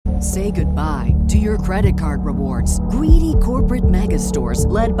Say goodbye to your credit card rewards. Greedy corporate mega stores,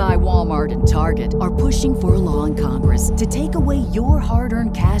 led by Walmart and Target, are pushing for a law in Congress to take away your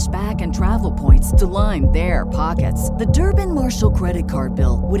hard-earned cash back and travel points to line their pockets. The Durbin-Marshall credit card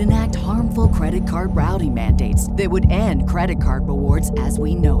bill would enact harmful credit card routing mandates that would end credit card rewards as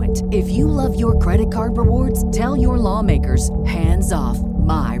we know it. If you love your credit card rewards, tell your lawmakers, hands off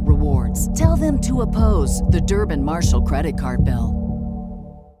my rewards. Tell them to oppose the Durbin-Marshall credit card bill.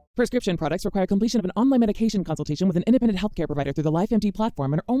 Prescription products require completion of an online medication consultation with an independent healthcare provider through the LifeMD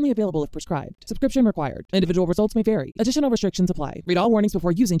platform and are only available if prescribed. Subscription required. Individual results may vary. Additional restrictions apply. Read all warnings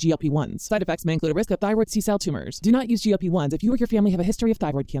before using GLP-1s. Side effects may include a risk of thyroid C-cell tumors. Do not use GLP-1s if you or your family have a history of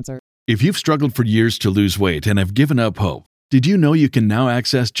thyroid cancer. If you've struggled for years to lose weight and have given up hope, did you know you can now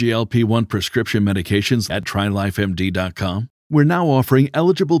access GLP-1 prescription medications at TryLifeMD.com? We're now offering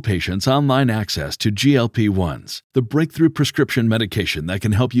eligible patients online access to GLP-1s, the breakthrough prescription medication that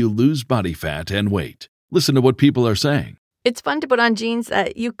can help you lose body fat and weight. Listen to what people are saying. It's fun to put on jeans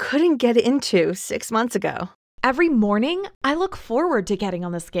that you couldn't get into 6 months ago. Every morning, I look forward to getting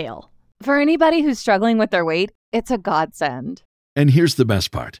on the scale. For anybody who's struggling with their weight, it's a godsend. And here's the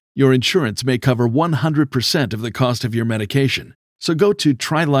best part. Your insurance may cover 100% of the cost of your medication. So go to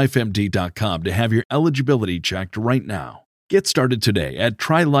TryLifeMD.com to have your eligibility checked right now. Get started today at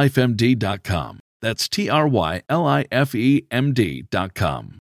TryLifeMD.com. That's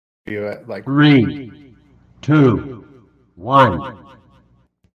TryLifeMD.com. You at like 3, 2, 1.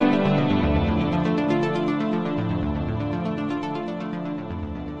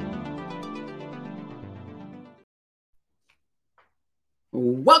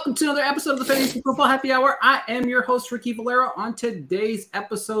 Welcome to another episode of the Fantasy Football Happy Hour. I am your host, Ricky Valera. On today's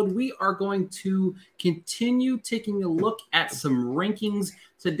episode, we are going to continue taking a look at some rankings.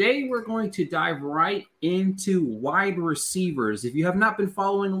 Today, we're going to dive right into wide receivers. If you have not been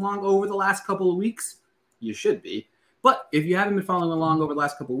following along over the last couple of weeks, you should be. But if you haven't been following along over the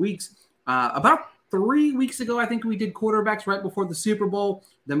last couple of weeks, about 3 weeks ago, I think we did quarterbacks right before the Super Bowl.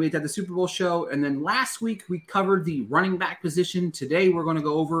 Then we had the Super Bowl show. And then last week, we covered the running back position. Today, we're going to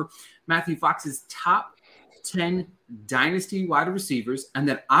go over Matthew Fox's top 10 dynasty wide receivers. And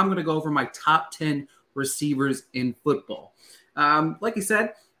then I'm going to go over my top 10 receivers in football. Like I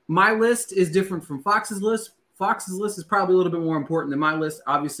said, my list is different from Fox's list. Fox's list is probably a little bit more important than my list,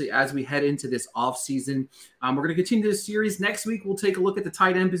 obviously, as we head into this offseason. We're going to continue this series. Next week, we'll take a look at the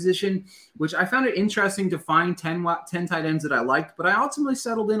tight end position, which I found it interesting to find 10 tight ends that I liked, but I ultimately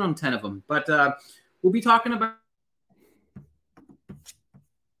settled in on 10 of them. But we'll be talking about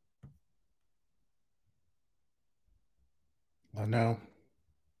oh no.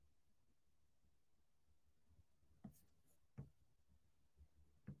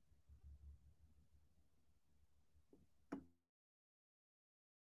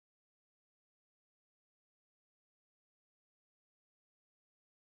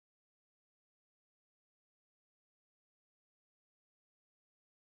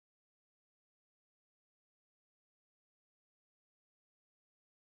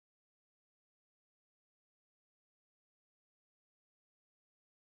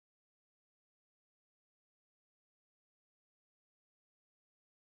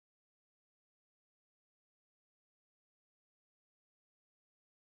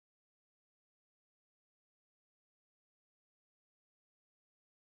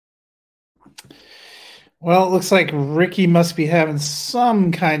 Well, it looks like Ricky must be having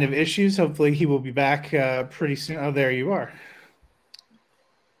some kind of issues. Hopefully he will be back pretty soon. Oh, there you are.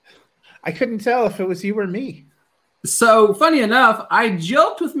 I couldn't tell if it was you or me. So, funny enough, I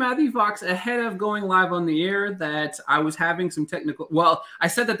joked with Matthew Fox ahead of going live on the air that I was having some technical – well, I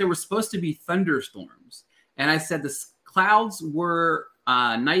said that there were supposed to be thunderstorms. And I said the clouds were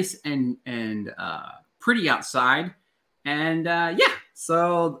nice and pretty outside. And, yeah,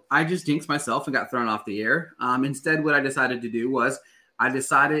 so I just jinxed myself and got thrown off the air. Instead, what I decided to do was I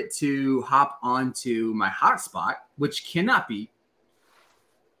decided to hop onto my hotspot, which cannot be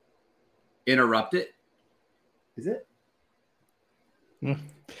interrupted. Is it?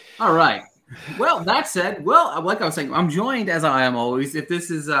 All right. Well, that said, like I was saying, I'm joined as I am always. If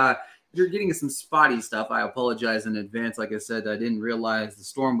this is you're getting some spotty stuff, I apologize in advance. Like I said, I didn't realize the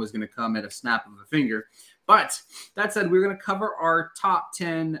storm was going to come at a snap of a finger. But that said, we're going to cover our top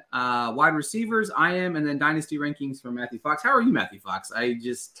 10 wide receivers, and then dynasty rankings for Matthew Fox. How are you, Matthew Fox?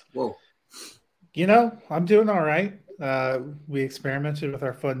 Whoa. You know, I'm doing all right. We experimented with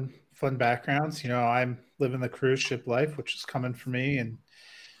our fun backgrounds. You know, I'm living the cruise ship life, which is coming for me in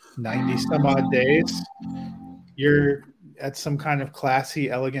 90 some odd days. You're at some kind of classy,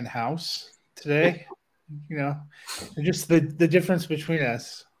 elegant house today. You know, just the difference between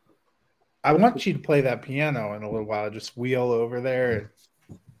us. I want you to play that piano in a little while. Just wheel over there.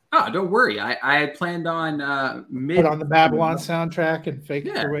 Oh, don't worry. I had planned on Put on the Babylon soundtrack and fake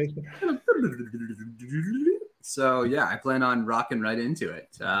it your way through. So, yeah, I plan on rocking right into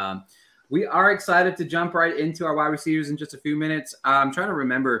it. We are excited to jump right into our wide receivers in just a few minutes. I'm trying to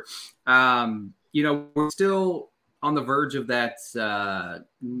remember, we're still on the verge of that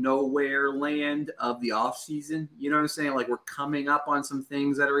nowhere land of the offseason. You know what I'm saying? Like, we're coming up on some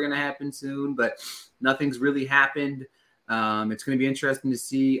things that are going to happen soon, but nothing's really happened. It's going to be interesting to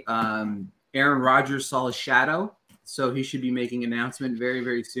see. Aaron Rodgers saw a shadow, so he should be making an announcement very,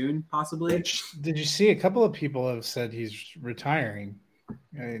 very soon, possibly. Did you see a couple of people have said he's retiring?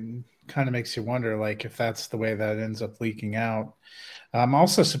 And kind of makes you wonder, like, if that's the way that ends up leaking out. I'm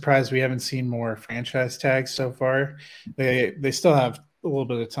also surprised we haven't seen more franchise tags so far. They still have a little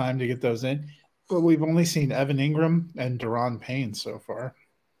bit of time to get those in, but we've only seen Evan Ingram and Daron Payne so far.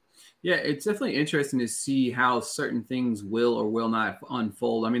 Yeah, it's definitely interesting to see how certain things will or will not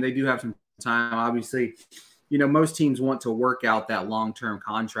unfold. I mean, they do have some time. Obviously, most teams want to work out that long-term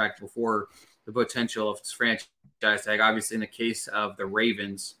contract before the potential of franchise tag. Obviously, in the case of the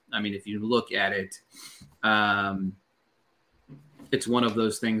Ravens, I mean, if you look at it, it's one of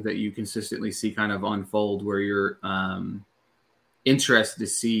those things that you consistently see kind of unfold where you're interested to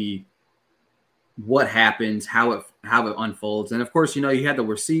see what happens, how it unfolds. And of course, you had the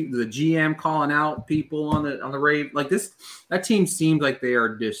GM calling out people on the Ravens. Like that team seems like they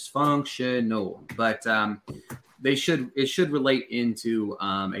are dysfunctional, but it should relate into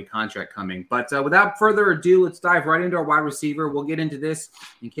a contract coming. But without further ado, let's dive right into our wide receiver. We'll get into this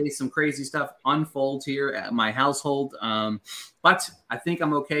in case some crazy stuff unfolds here at my household. But I think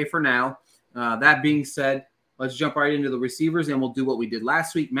I'm okay for now. That being said, let's jump right into the receivers, and we'll do what we did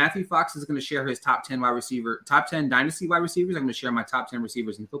last week. Matthew Fox is going to share his top 10 dynasty wide receivers. I'm going to share my top 10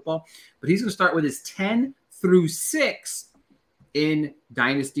 receivers in football. But he's going to start with his 10 through 6 in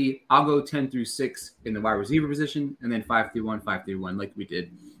dynasty. I'll go 10 through 6 in the wide receiver position, and then 5 through 1 like we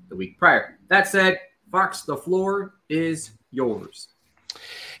did the week prior. That said, Fox, the floor is yours.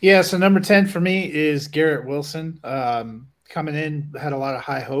 Yeah, so number 10 for me is Garrett Wilson. Coming in, had a lot of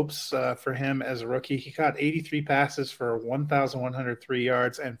high hopes for him as a rookie. He caught 83 passes for 1,103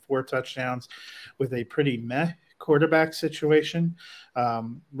 yards and 4 touchdowns with a pretty meh quarterback situation.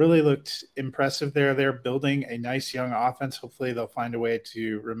 Really looked impressive there. They're building a nice young offense. Hopefully they'll find a way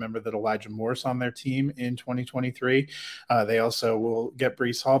to remember that Elijah Moore's on their team in 2023. They also will get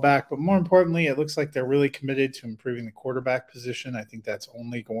Breece Hall back, but more importantly, it looks like they're really committed to improving the quarterback position. I think that's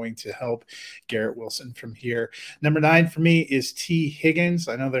only going to help Garrett Wilson from here. Number 9 for me is T. Higgins.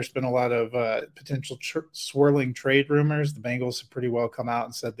 I know there's been a lot of potential swirling trade rumors. The Bengals have pretty well come out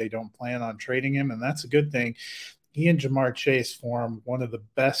and said they don't plan on trading him, and that's a good thing. He and Jamar Chase form one of the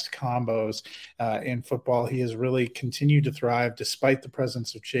best combos in football. He has really continued to thrive despite the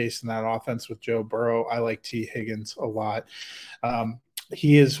presence of Chase in that offense with Joe Burrow. I like T. Higgins a lot.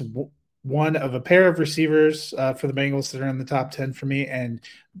 He is one of a pair of receivers for the Bengals that are in the top 10 for me, and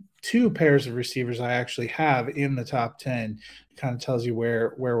 2 pairs of receivers I actually have in the top 10. Kind of tells you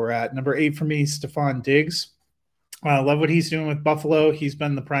where we're at. Number 8 for me, Stephon Diggs. I love what he's doing with Buffalo. He's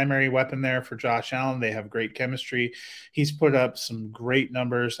been the primary weapon there for Josh Allen. They have great chemistry. He's put up some great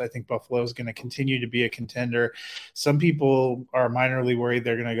numbers. I think Buffalo is going to continue to be a contender. Some people are minorly worried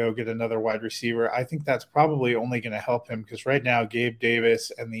they're going to go get another wide receiver. I think that's probably only going to help him because right now Gabe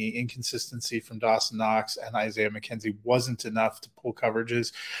Davis and the inconsistency from Dawson Knox and Isaiah McKenzie wasn't enough to pull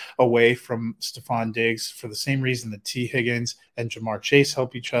coverages away from Stephon Diggs for the same reason that T. Higgins and Jamar Chase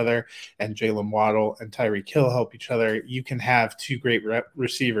help each other and Jalen Waddle and Tyreek Hill help each other. You can have 2 great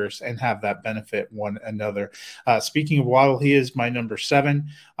receivers and have that benefit one another. Speaking of Waddle, he is my number 7.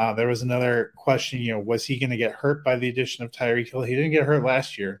 There was another question, was he going to get hurt by the addition of Tyreek Hill? He didn't get hurt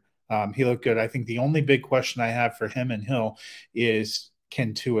last year. He looked good. I think the only big question I have for him and Hill is,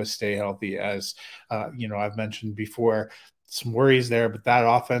 can Tua stay healthy? As I've mentioned before, some worries there, but that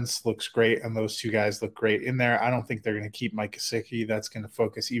offense looks great, and those 2 guys look great in there. I don't think they're going to keep Mike Gesicki. That's going to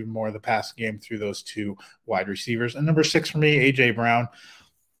focus even more of the passing game through those 2 wide receivers. And number 6 for me, A.J. Brown.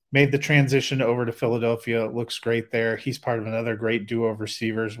 Made the transition over to Philadelphia. It looks great there. He's part of another great duo of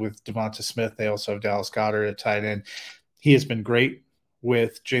receivers with Devonta Smith. They also have Dallas Goedert at tight end. He has been great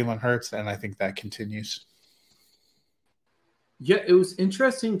with Jalen Hurts, and I think that continues. Yeah, it was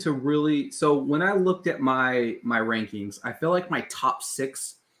interesting to really – so when I looked at my rankings, I feel like my top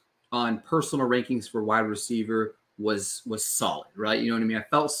 6 on personal rankings for wide receiver was solid, right? You know what I mean? I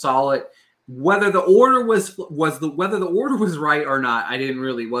felt solid. Whether the order was right or not, I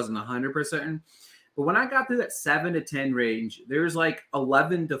wasn't 100%. But when I got through that 7 to 10 range, there's like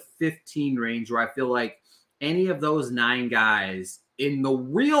 11 to 15 range where I feel like any of those 9 guys in the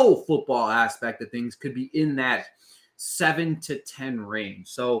real football aspect of things could be in that 7 to 10 range.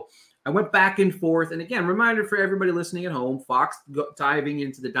 So I went back and forth. And again, reminder for everybody listening at home, Fox diving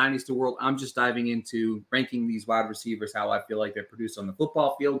into the Dynasty world. I'm just diving into ranking these wide receivers, how I feel like they're produced on the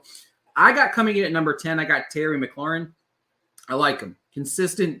football field. I got coming in at number 10, I got Terry McLaurin. I like him.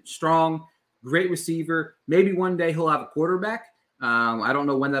 Consistent, strong, great receiver. Maybe one day he'll have a quarterback. I don't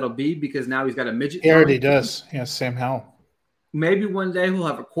know when that'll be because now he's got a midget. He already does. Yeah, Sam Howell. Maybe one day he'll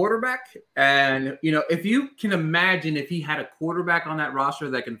have a quarterback. And, you know, if you can imagine if he had a quarterback on that roster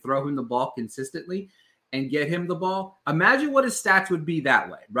that can throw him the ball consistently and get him the ball, imagine what his stats would be that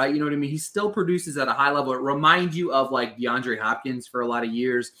way, right? You know what I mean? He still produces at a high level. It reminds you of like DeAndre Hopkins for a lot of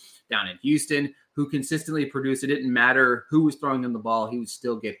years down in Houston, who consistently produced. It didn't matter who was throwing him the ball. He would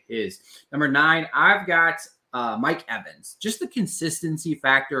still get his. Number 9, I've got Mike Evans. Just the consistency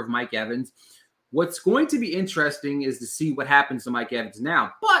factor of Mike Evans. What's going to be interesting is to see what happens to Mike Evans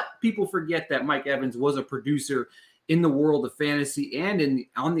now. But people forget that Mike Evans was a producer in the world of fantasy and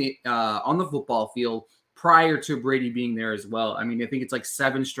on the football field prior to Brady being there as well. I mean, I think it's like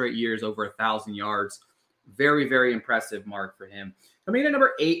 7 straight years over 1,000 yards. Very, very impressive mark for him. Coming in at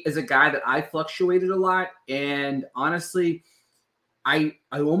number 8 is a guy that I fluctuated a lot. And honestly, I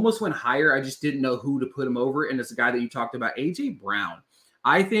almost went higher. I just didn't know who to put him over. And it's a guy that you talked about, A.J. Brown.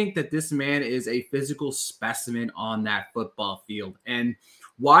 I think that this man is a physical specimen on that football field. And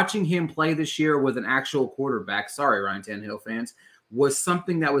watching him play this year with an actual quarterback, sorry, Ryan Tannehill fans, was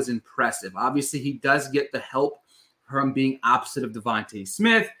something that was impressive. Obviously, he does get the help from being opposite of Devontae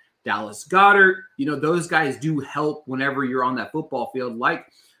Smith, Dallas Goedert. You know, those guys do help whenever you're on that football field, like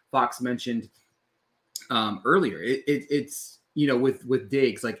Fox mentioned earlier. It's, you know, with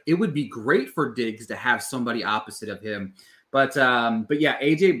Diggs, like it would be great for Diggs to have somebody opposite of him. But yeah,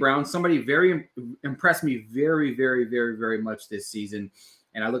 A.J. Brown, somebody very impressed me very, very, very, very much this season.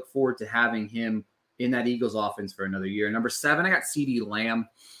 And I look forward to having him in that Eagles offense for another year. Number 7, I got CeeDee Lamb,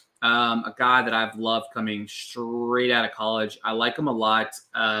 a guy that I've loved coming straight out of college. I like him a lot.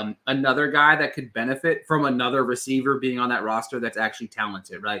 Another guy that could benefit from another receiver being on that roster that's actually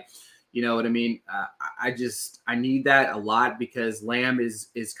talented, right? You know what I mean? I need that a lot because Lamb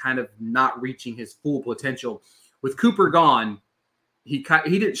is kind of not reaching his full potential. With Cooper gone, he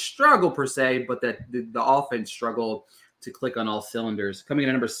didn't struggle per se, but the offense struggled to click on all cylinders. Coming in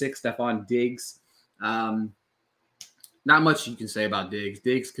at number 6, Stephon Diggs. Not much you can say about Diggs.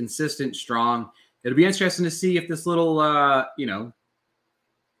 Diggs, consistent, strong. It'll be interesting to see if this little,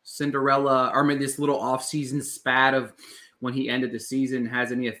 Cinderella, or maybe this little offseason spat of when he ended the season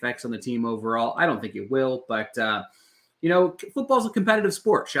has any effects on the team overall. I don't think it will, but football's a competitive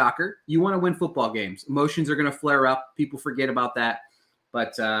sport, shocker. You want to win football games. Emotions are going to flare up. People forget about that.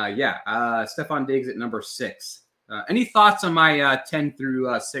 But, Stephon Diggs at number 6. Any thoughts on my 10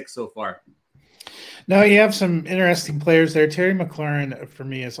 through 6 so far? No, you have some interesting players there. Terry McLaurin, for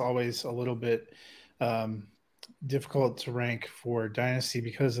me, is always a little bit difficult to rank for Dynasty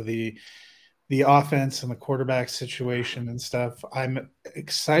because of the offense and the quarterback situation and stuff. I'm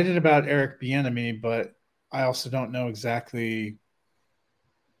excited about Eric Bieniemy, but I also don't know exactly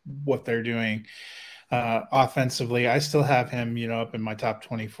what they're doing offensively. I still have him, up in my top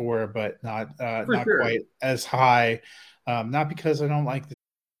 24, but not quite as high. Not because I don't like the.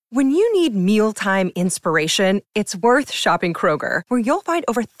 When you need mealtime inspiration, it's worth shopping Kroger, where you'll find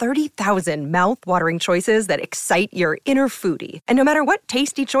over 30,000 mouth-watering choices that excite your inner foodie. And no matter what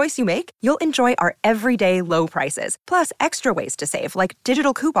tasty choice you make, you'll enjoy our everyday low prices, plus extra ways to save, like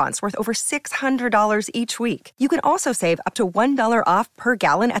digital coupons worth over $600 each week. You can also save up to $1 off per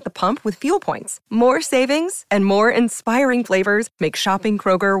gallon at the pump with fuel points. More savings and more inspiring flavors make shopping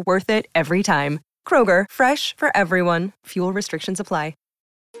Kroger worth it every time. Kroger, fresh for everyone. Fuel restrictions apply.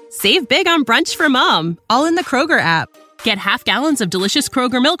 Save big on brunch for mom, all in the Kroger app. Get half gallons of delicious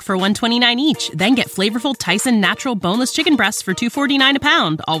Kroger milk for $1.29 each. Then get flavorful Tyson natural boneless chicken breasts for $2.49 a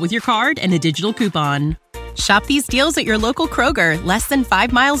pound, all with your card and a digital coupon. Shop these deals at your local Kroger, less than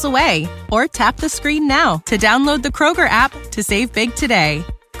 5 miles away. Or tap the screen now to download the Kroger app to save big today.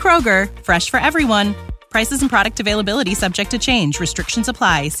 Kroger, fresh for everyone. Prices and product availability subject to change. Restrictions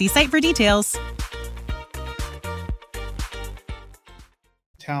apply. See site for details.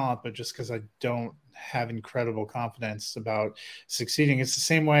 Talent, but just because I don't have incredible confidence about succeeding. It's the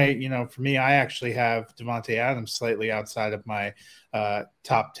same way, for me, I actually have Devontae Adams slightly outside of my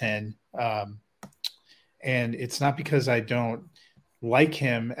top 10. And it's not because I don't like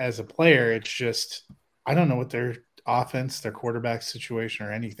him as a player. It's just, I don't know what their offense, their quarterback situation,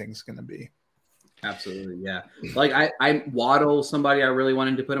 or anything's going to be. Absolutely, yeah. Like I Waddle, somebody I really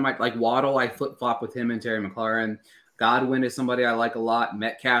wanted to put in my like Waddle. I flip flop with him and Terry McLaurin. Godwin is somebody I like a lot.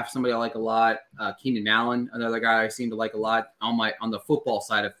 Metcalf, somebody I like a lot. Keenan Allen, another guy I seem to like a lot on the football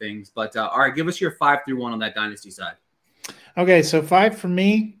side of things. But all right, give us your 5 through 1 on that dynasty side. Okay, so 5 for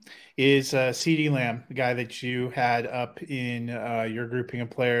me is CeeDee Lamb, the guy that you had up in your grouping of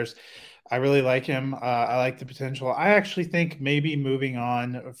players. I really like him. I like the potential. I actually think maybe moving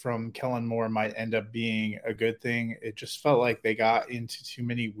on from Kellen Moore might end up being a good thing. It just felt like they got into too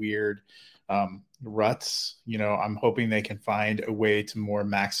many weird ruts. I'm hoping they can find a way to more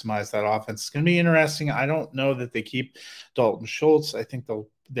maximize that offense. It's going to be interesting. I don't know that they keep Dalton Schultz. I think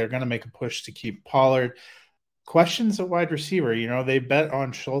they're going to make a push to keep Pollard. Questions at wide receiver. They bet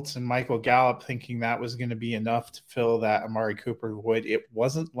on Schultz and Michael Gallup thinking that was going to be enough to fill that Amari Cooper void. It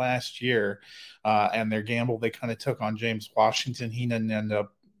wasn't last year. And their gamble they kind of took on James Washington, he didn't end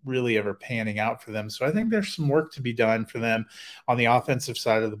up really ever panning out for them. So I think there's some work to be done for them on the offensive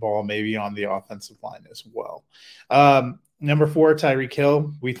side of the ball, maybe on the offensive line as well. Number 4, Tyreek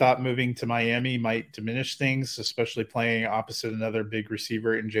Hill. We thought moving to Miami might diminish things, especially playing opposite another big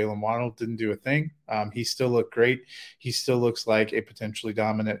receiver in Jalen Waddle. Didn't do a thing. He still looked great. He still looks like a potentially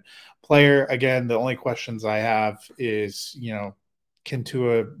dominant player. Again, the only questions I have is, can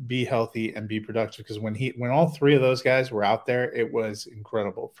Tua be healthy and be productive? Because when all 3 of those guys were out there, it was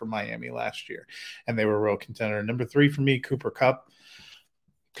incredible for Miami last year, and they were a real contender. Number 3 for me, Cooper Kupp.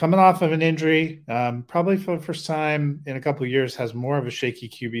 Coming off of an injury, probably for the first time in a couple of years, has more of a shaky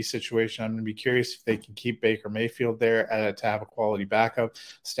QB situation. I'm going to be curious if they can keep Baker Mayfield there to have a quality backup.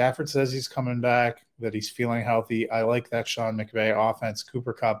 Stafford says he's coming back, that he's feeling healthy. I like that Sean McVay offense.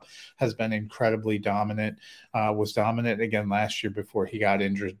 Cooper Kupp has been incredibly dominant, was dominant again last year before he got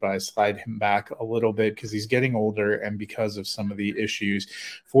injured, but I slide him back a little bit because he's getting older and because of some of the issues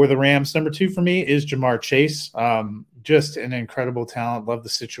for the Rams. Number 2 for me is Jamar Chase. Just an incredible talent. Love the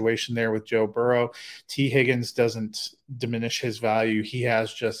situation there with Joe Burrow. T. Higgins doesn't diminish his value. He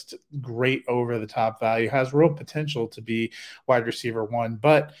has just great over-the-top value, has real potential to be wide receiver 1.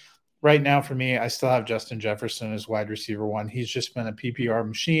 But right now for me, I still have Justin Jefferson as wide receiver 1. He's just been a PPR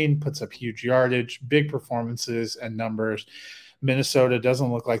machine, puts up huge yardage, big performances and numbers. Minnesota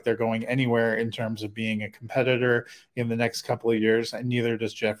doesn't look like they're going anywhere in terms of being a competitor in the next couple of years, and neither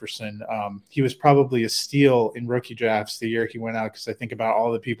does Jefferson. He was probably a steal in rookie drafts the year he went out, because I think about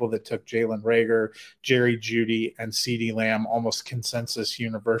all the people that took Jalen Reagor, Jerry Jeudy, and CeeDee Lamb, almost consensus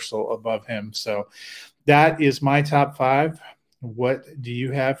universal above him. So that is my top 5. What do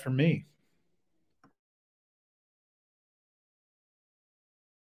you have for me?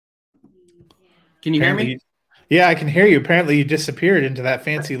 Can you hear me? Yeah, I can hear you. Apparently you disappeared into that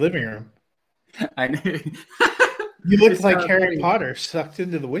fancy living room. I know. You look like Harry Potter sucked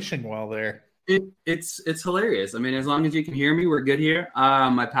into the wishing well there. It's hilarious. I mean, as long as you can hear me, we're good here.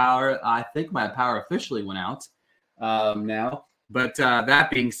 I think my power officially went out now. But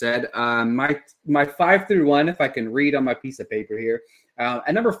that being said, my 5 through 1, if I can read on my piece of paper here.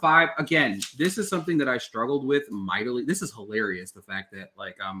 At number 5, again, this is something that I struggled with mightily. This is hilarious. The fact that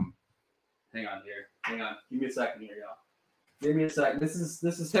hang on here. Hang on. Give me a second here, y'all. Give me a second. This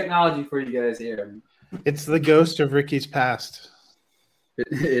is technology for you guys here. It's the ghost of Ricky's past.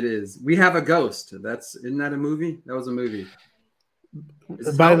 It is. We have a ghost. Isn't that a movie? That was a movie.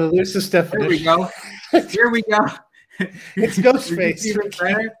 By the loosest definition. Here we go. Here we go. It's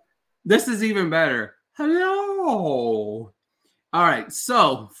Ghostface. This is even better. Hello. All right.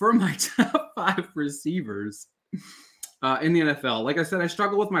 So for my top 5 receivers in the NFL, like I said, I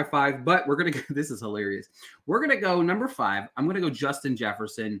struggle with my 5, but we're going to go. This is hilarious. We're going to go number 5. I'm going to go Justin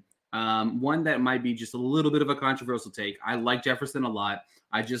Jefferson. One that might be just a little bit of a controversial take. I like Jefferson a lot.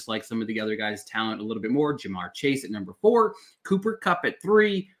 I just like some of the other guys' talent a little bit more. Jamar Chase at number 4, Cooper Kupp at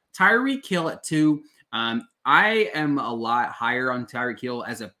 3, Tyreek Hill at 2. I am a lot higher on Tyreek Hill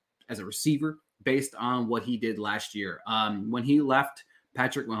as a receiver based on what he did last year. When he left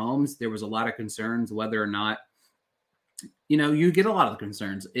Patrick Mahomes, there was a lot of concerns whether or not, you get a lot of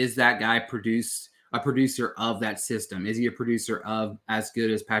concerns. Is that guy a producer of that system? Is he a producer of as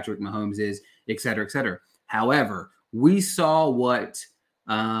good as Patrick Mahomes is, et cetera, et cetera? However, we saw what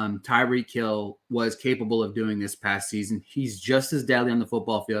Tyreek Hill was capable of doing this past season. He's just as deadly on the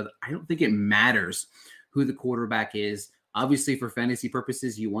football field. I don't think it matters who the quarterback is. Obviously, for fantasy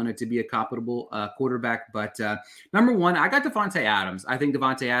purposes, you want it to be a compatible quarterback. But number 1, I got Devontae Adams. I think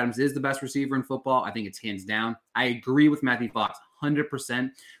Devontae Adams is the best receiver in football. I think it's hands down. I agree with Matthew Fox 100%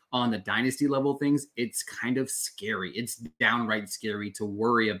 on the dynasty level things. It's kind of scary. It's downright scary to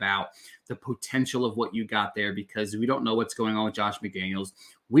worry about the potential of what you got there, because we don't know what's going on with Josh McDaniels.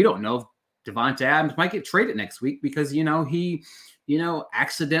 We don't know if Devonta Adams might get traded next week because, he,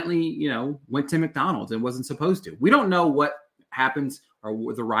 accidentally, went to McDonald's and wasn't supposed to. We don't know what happens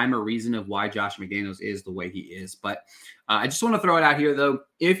or the rhyme or reason of why Josh McDaniels is the way he is. But I just want to throw it out here, though.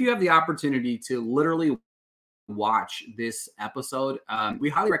 If you have the opportunity to literally watch this episode, we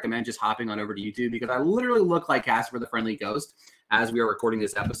highly recommend just hopping on over to YouTube because I literally look like Casper the Friendly Ghost as we are recording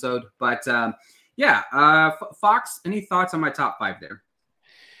this episode. But Fox, any thoughts on my top 5 there?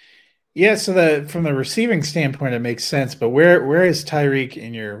 Yeah, so from the receiving standpoint, it makes sense. But where is Tyreek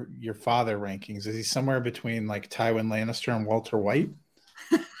in your father rankings? Is he somewhere between like Tywin Lannister and Walter White?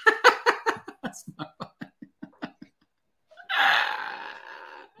 That's not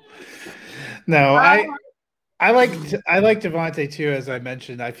No, I like Devontae too, as I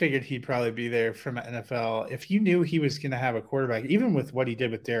mentioned. I figured he'd probably be there from NFL. If you knew he was going to have a quarterback, even with what he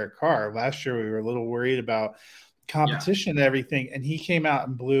did with Derek Carr last year, we were a little worried about competition and everything, and he came out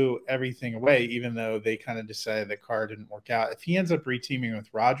and blew everything away, even though they kind of decided that Carr didn't work out. If he ends up reteaming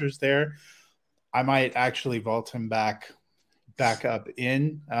with Rodgers there, I might actually vault him back up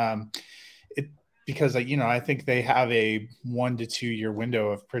in. Because I think they have a 1 to 2 year window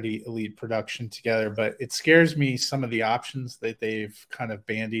of pretty elite production together, but it scares me some of the options that they've kind of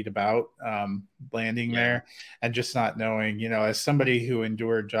bandied about landing there and just not knowing, as somebody who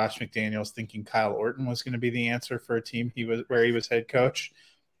endured Josh McDaniels thinking Kyle Orton was going to be the answer for a team where he was head coach.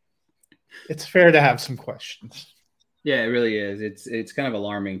 It's fair to have some questions. Yeah, it really is. It's kind of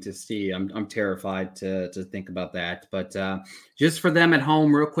alarming to see. I'm terrified to think about that. But just for them at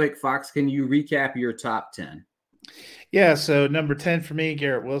home, real quick, Fox, can you recap your top 10? Yeah, so number 10 for me,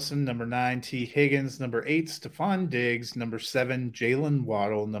 Garrett Wilson. Number 9, T. Higgins. Number 8, Stephon Diggs. Number 7, Jalen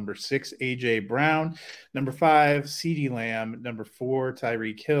Waddle. Number 6, A.J. Brown. Number 5, CeeDee Lamb. Number 4,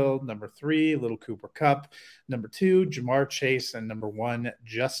 Tyreek Hill. Number 3, Little Cooper Kupp. Number 2, Jamar Chase. And number 1,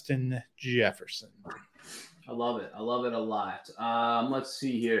 Justin Jefferson. I love it. I love it a lot. Let's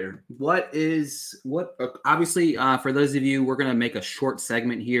see here. Obviously, for those of you, we're going to make a short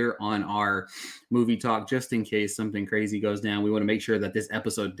segment here on our movie talk, just in case something crazy goes down. We want to make sure that this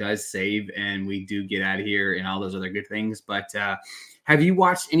episode does save and we do get out of here and all those other good things. But have you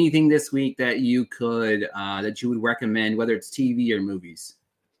watched anything this week that you would recommend, whether it's TV or movies?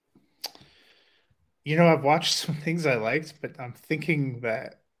 I've watched some things I liked, but I'm thinking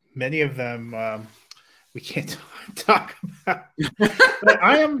that many of them, we can't talk about.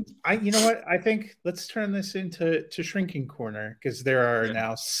 But you know what? I think let's turn this into Shrinking Corner because there are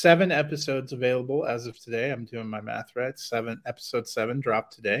now 7 episodes available as of today. I'm doing my math right. Episode 7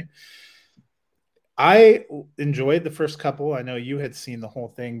 dropped today. I enjoyed the first couple. I know you had seen the whole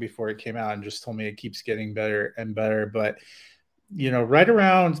thing before it came out and just told me it keeps getting better and better. But right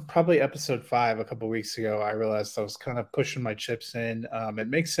around probably episode 5 a couple of weeks ago, I realized I was kind of pushing my chips in. It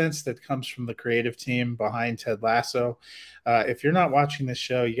makes sense that it comes from the creative team behind Ted Lasso. If you're not watching this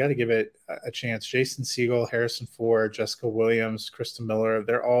show, you got to give it a chance. Jason Segel, Harrison Ford, Jessica Williams, Kristen Miller,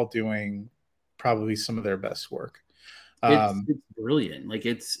 they're all doing probably some of their best work. It's brilliant. Like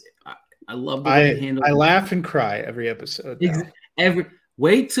I love the way they handle it. I laugh and cry every episode. Did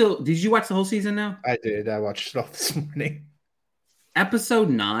you watch the whole season now? I did. I watched it all this morning. Episode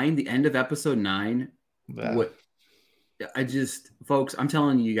 9, the end of episode 9. Folks, I'm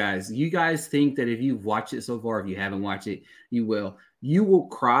telling you guys think that if you've watched it so far, if you haven't watched it, you will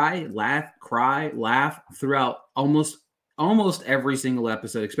cry, laugh throughout almost every single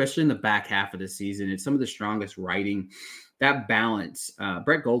episode, especially in the back half of the season. It's some of the strongest writing, that balance.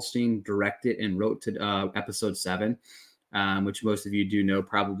 Brett Goldstein directed and wrote to episode 7, which most of you do know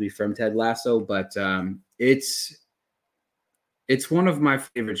probably from Ted Lasso, but it's one of my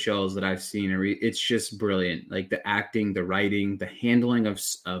favorite shows that I've seen. It's just brilliant. Like the acting, the writing, the handling of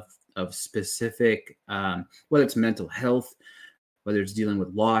specific, whether it's mental health, whether it's dealing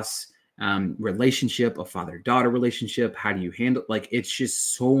with loss, relationship, a father-daughter relationship. How do you handle? Like it's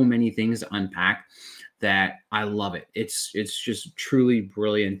just so many things to unpack that I love it. It's just truly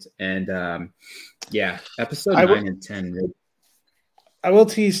brilliant. And episode 9 and 10. I will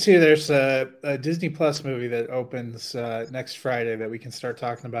tease too. There's a Disney Plus movie that opens next Friday that we can start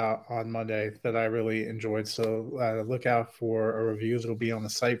talking about on Monday that I really enjoyed. So look out for a reviews. It'll be on the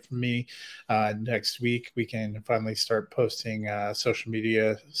site for me next week. We can finally start posting social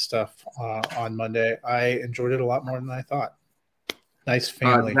media stuff on Monday. I enjoyed it a lot more than I thought. Nice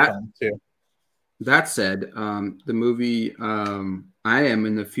family film too. That said, the movie, I am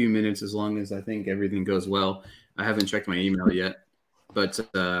in a few minutes as long as I think everything goes well. I haven't checked my email yet. But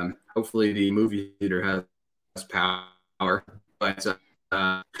hopefully the movie theater has power. But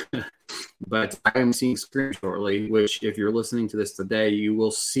But I am seeing Scream shortly, which if you're listening to this today, you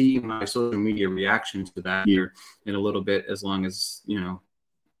will see my social media reaction to that here in a little bit, as long as,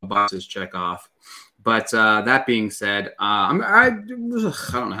 boxes check off. But that being said, I don't know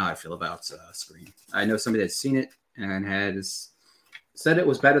how I feel about Scream. I know somebody that's seen it and has said it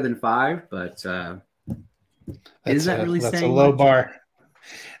was better than 5, but is that really saying? That's a low bar.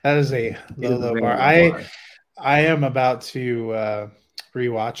 That is a low bar. I am about to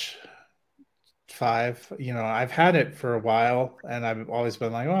rewatch 5. I've had it for a while, and I've always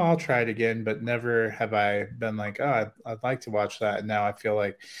been like, I'll try it again, but never have I been like, I'd like to watch that. And now I feel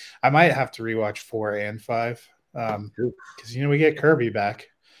like I might have to rewatch 4 and 5 because we get Kirby back.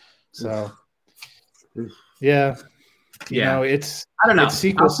 So yeah. It's I don't know. It's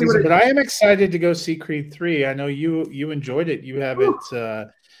sequel season, but I am excited to go see Creed 3. I know you enjoyed it. You have it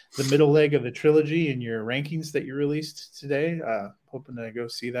the middle leg of the trilogy in your rankings that you released today. Hoping to go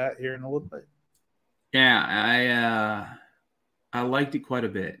see that here in a little bit. Yeah, I liked it quite a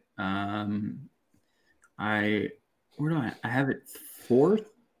bit. I have it 4th,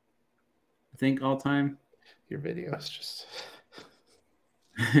 I think, all time. Your video is just.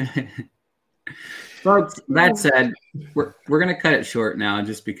 But that said, we're gonna cut it short now,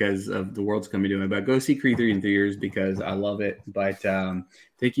 just because of the world's coming to it. But go see Creed 3 in 3 years because I love it. But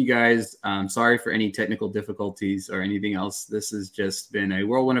thank you guys. Sorry for any technical difficulties or anything else. This has just been a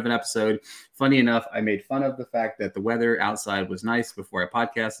whirlwind of an episode. Funny enough, I made fun of the fact that the weather outside was nice before I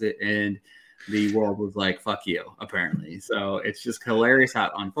podcasted, and the world was like, "Fuck you," apparently. So it's just hilarious how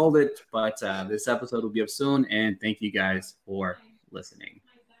it unfolded. But this episode will be up soon, and thank you guys for listening.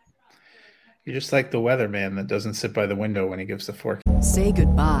 You're just like the weatherman that doesn't sit by the window when he gives the forecast. Say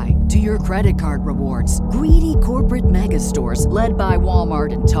goodbye to your credit card rewards. Greedy corporate mega stores, led by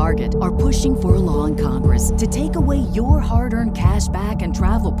Walmart and Target, are pushing for a law in Congress to take away your hard-earned cash back and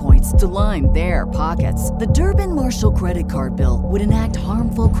travel points to line their pockets. The Durbin-Marshall credit card bill would enact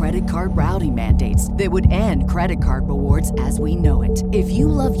harmful credit card routing mandates that would end credit card rewards as we know it. If you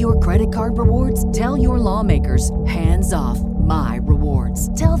love your credit card rewards, tell your lawmakers, hands off my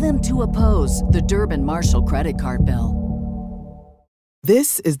rewards. Tell them to oppose the Durbin-Marshall credit card bill.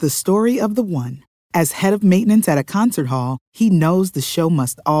 This is the story of the one. As head of maintenance at a concert hall, he knows the show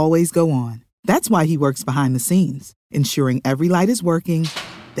must always go on. That's why he works behind the scenes, ensuring every light is working,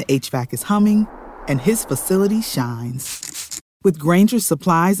 the HVAC is humming, and his facility shines. With Grainger's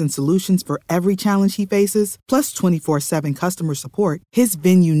supplies and solutions for every challenge he faces, plus 24/7 customer support, his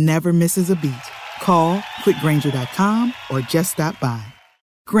venue never misses a beat. Call quickgrainger.com or just stop by.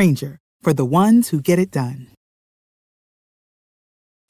 Grainger, for the ones who get it done.